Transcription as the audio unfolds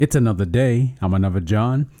It's another day. I'm another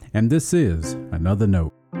John, and this is Another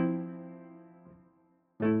Note.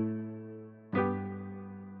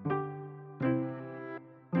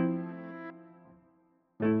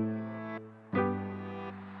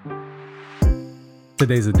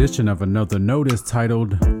 Today's edition of Another Note is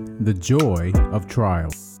titled, The Joy of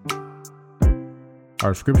Trials.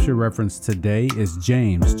 Our scripture reference today is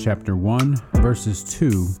James chapter 1, verses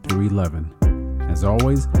 2 through 11. As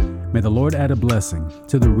always, may the Lord add a blessing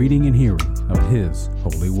to the reading and hearing of His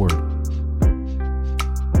holy word.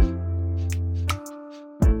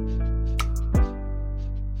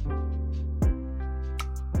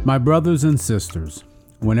 My brothers and sisters,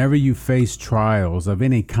 whenever you face trials of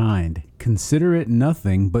any kind, consider it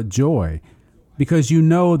nothing but joy, because you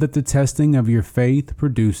know that the testing of your faith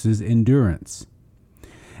produces endurance.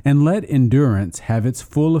 And let endurance have its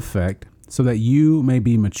full effect, so that you may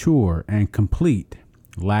be mature and complete,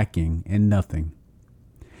 lacking in nothing.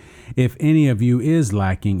 If any of you is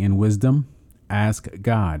lacking in wisdom, ask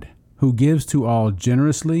God, who gives to all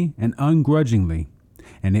generously and ungrudgingly,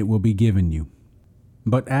 and it will be given you.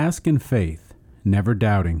 But ask in faith, never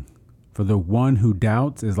doubting, for the one who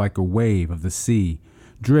doubts is like a wave of the sea,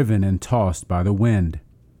 driven and tossed by the wind.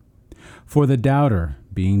 For the doubter,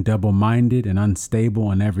 being double-minded and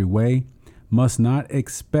unstable in every way, must not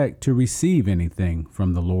expect to receive anything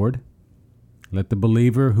from the Lord. Let the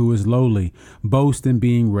believer who is lowly boast in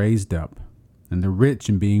being raised up, and the rich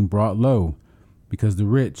in being brought low, because the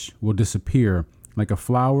rich will disappear like a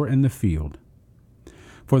flower in the field.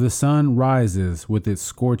 For the sun rises with its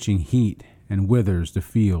scorching heat and withers the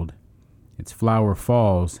field. Its flower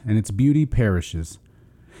falls, and its beauty perishes.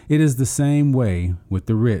 It is the same way with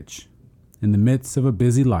the rich. In the midst of a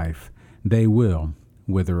busy life, they will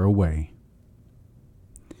wither away.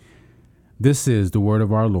 This is the word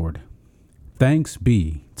of our Lord. Thanks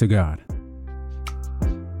be to God.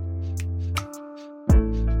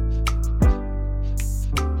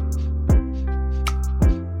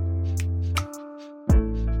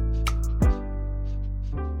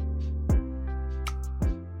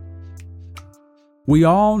 We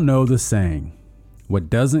all know the saying, what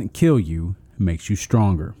doesn't kill you makes you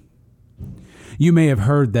stronger. You may have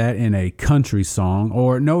heard that in a country song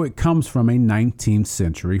or know it comes from a 19th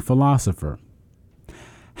century philosopher.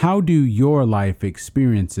 How do your life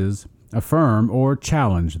experiences affirm or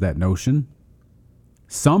challenge that notion?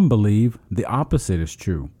 Some believe the opposite is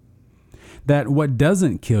true, that what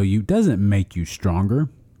doesn't kill you doesn't make you stronger.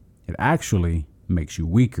 It actually makes you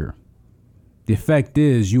weaker. The effect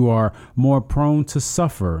is you are more prone to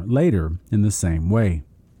suffer later in the same way.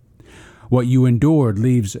 What you endured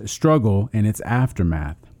leaves struggle in its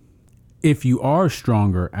aftermath. If you are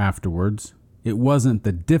stronger afterwards, it wasn't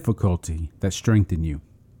the difficulty that strengthened you.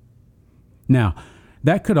 Now,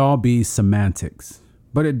 that could all be semantics,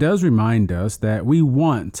 but it does remind us that we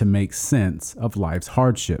want to make sense of life's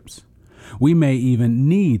hardships. We may even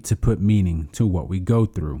need to put meaning to what we go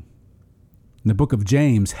through. The book of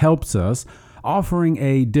James helps us, offering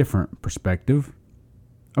a different perspective.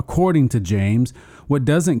 According to James, what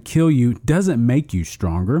doesn't kill you doesn't make you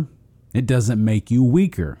stronger. It doesn't make you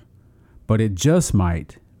weaker, but it just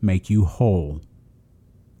might make you whole.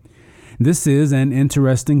 This is an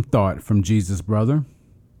interesting thought from Jesus' brother.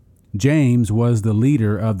 James was the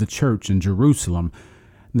leader of the church in Jerusalem.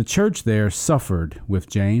 The church there suffered with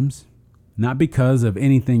James, not because of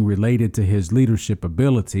anything related to his leadership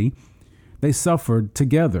ability. They suffered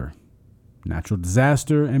together. Natural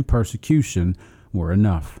disaster and persecution were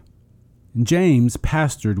enough. James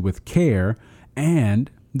pastored with care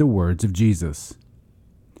and the words of Jesus.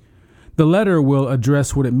 The letter will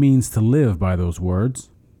address what it means to live by those words,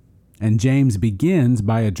 and James begins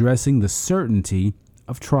by addressing the certainty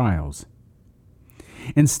of trials.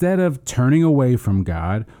 Instead of turning away from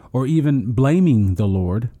God or even blaming the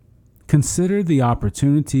Lord, consider the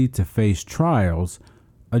opportunity to face trials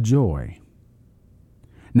a joy.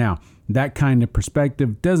 Now, that kind of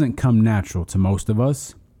perspective doesn't come natural to most of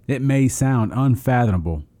us. It may sound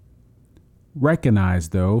unfathomable. Recognize,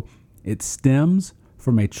 though, it stems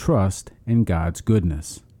from a trust in God's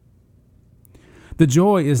goodness. The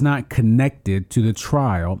joy is not connected to the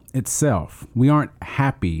trial itself. We aren't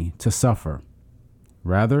happy to suffer.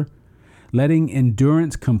 Rather, letting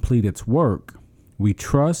endurance complete its work, we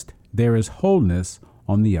trust there is wholeness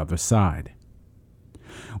on the other side.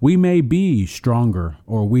 We may be stronger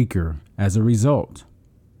or weaker as a result.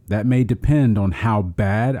 That may depend on how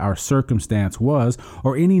bad our circumstance was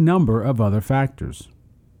or any number of other factors.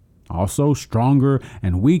 Also, stronger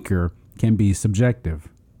and weaker can be subjective.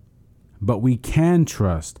 But we can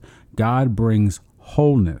trust God brings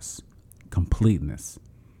wholeness, completeness.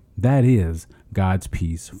 That is God's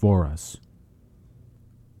peace for us.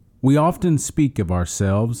 We often speak of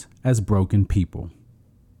ourselves as broken people.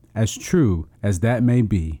 As true as that may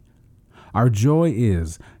be, our joy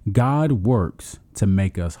is God works to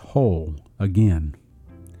make us whole again,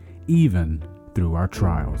 even through our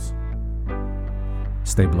trials.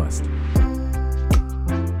 Stay blessed.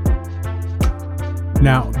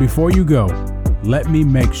 Now, before you go, let me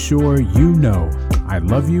make sure you know I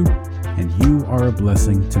love you and you are a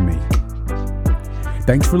blessing to me.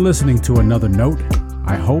 Thanks for listening to another note.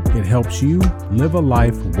 I hope it helps you live a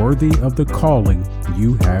life worthy of the calling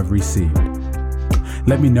you have received.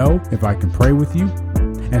 Let me know if I can pray with you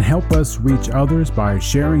and help us reach others by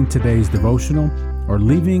sharing today's devotional or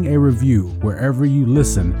leaving a review wherever you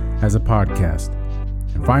listen as a podcast.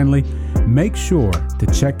 And finally, make sure to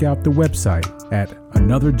check out the website at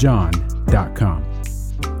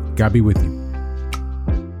anotherjohn.com. God be with you.